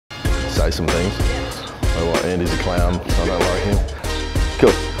say some things. Oh, well, Andy's a clown, I don't like him. Cool.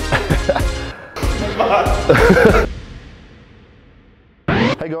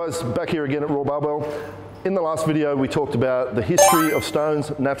 Hey guys, back here again at Raw Barbell. In the last video, we talked about the history of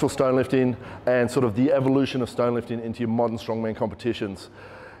stones, natural stone lifting, and sort of the evolution of stone lifting into your modern strongman competitions.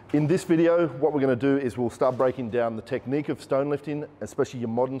 In this video, what we're going to do is we'll start breaking down the technique of stone lifting, especially your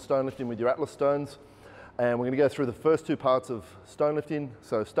modern stone lifting with your Atlas stones. And we're going to go through the first two parts of stone lifting.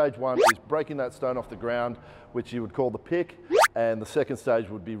 So stage one is breaking that stone off the ground, which you would call the pick. And the second stage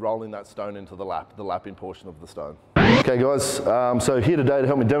would be rolling that stone into the lapping portion of the stone. Okay guys, so here today to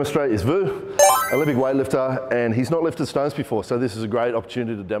help me demonstrate is Vu, Olympic weightlifter, and he's not lifted stones before, so this is a great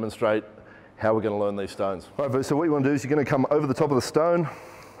opportunity to demonstrate how we're going to learn these stones. All right, Vu, so what you want to do is you're going to come over the top of the stone,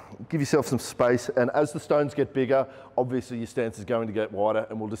 give yourself some space, and as the stones get bigger, obviously your stance is going to get wider,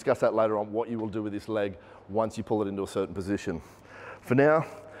 and we'll discuss that later on, what you will do with this leg once you pull it into a certain position. For now,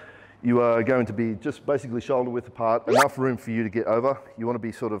 you are going to be just basically shoulder width apart, enough room for you to get over. You want to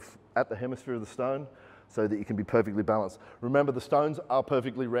be sort of at the hemisphere of the stone so that you can be perfectly balanced. Remember, the stones are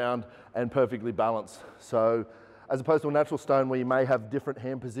perfectly round and perfectly balanced. So as opposed to a natural stone where you may have different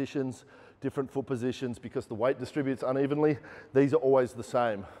hand positions, different foot positions because the weight distributes unevenly, these are always the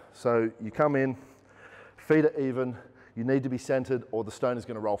same. So you come in, feet are even, you need to be centered or the stone is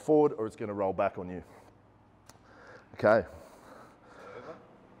going to roll forward or it's going to roll back on you. Okay.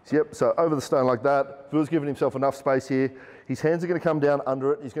 Yep, so over the stone like that. Vu's given himself enough space here. His hands are going to come down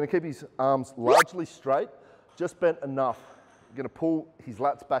under it. He's going to keep his arms largely straight, just bent enough. He's going to pull his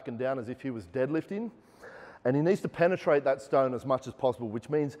lats back and down as if he was deadlifting. And he needs to penetrate that stone as much as possible, which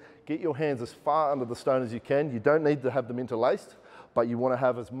means get your hands as far under the stone as you can. You don't need to have them interlaced, but you want to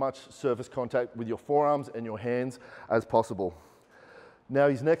have as much surface contact with your forearms and your hands as possible. Now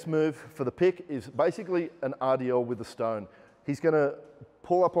his next move for the pick is basically an RDL with the stone. He's going to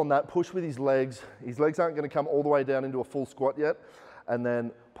pull up on that, push with his legs. His legs aren't going to come all the way down into a full squat yet. And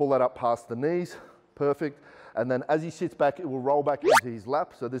then pull that up past the knees. Perfect. And then as he sits back, it will roll back into his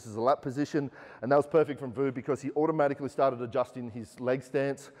lap. So this is a lap position. And that was perfect from Vu because he automatically started adjusting his leg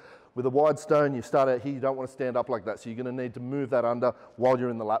stance. With a wide stone, you start out here, you don't want to stand up like that. So you're going to need to move that under while you're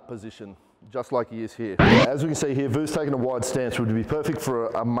in the lap position, just like he is here. As we can see here, Vu's taking a wide stance, which would be perfect for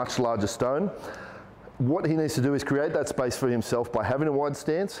a much larger stone. What he needs to do is create that space for himself by having a wide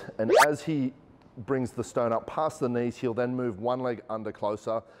stance, and as he brings the stone up past the knees, he'll then move one leg under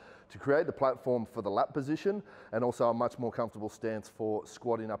closer to create the platform for the lap position and also a much more comfortable stance for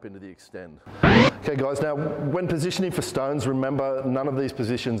squatting up into the extend. Okay guys, now when positioning for stones, remember none of these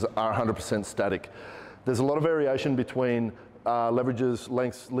positions are 100% static. There's a lot of variation between leverages,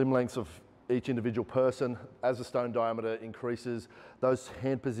 lengths, limb lengths of each individual person. As the stone diameter increases, those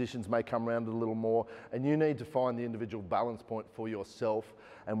hand positions may come around a little more, and you need to find the individual balance point for yourself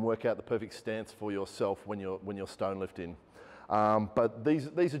and work out the perfect stance for yourself when you're stone lifting. But these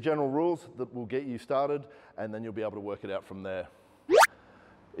are general rules that will get you started, and then you'll be able to work it out from there.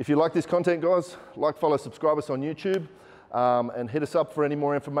 If you like this content, guys, like, follow, subscribe us on YouTube, and hit us up for any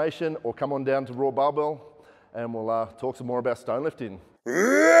more information, or come on down to Raw Barbell and we'll talk some more about stone lifting.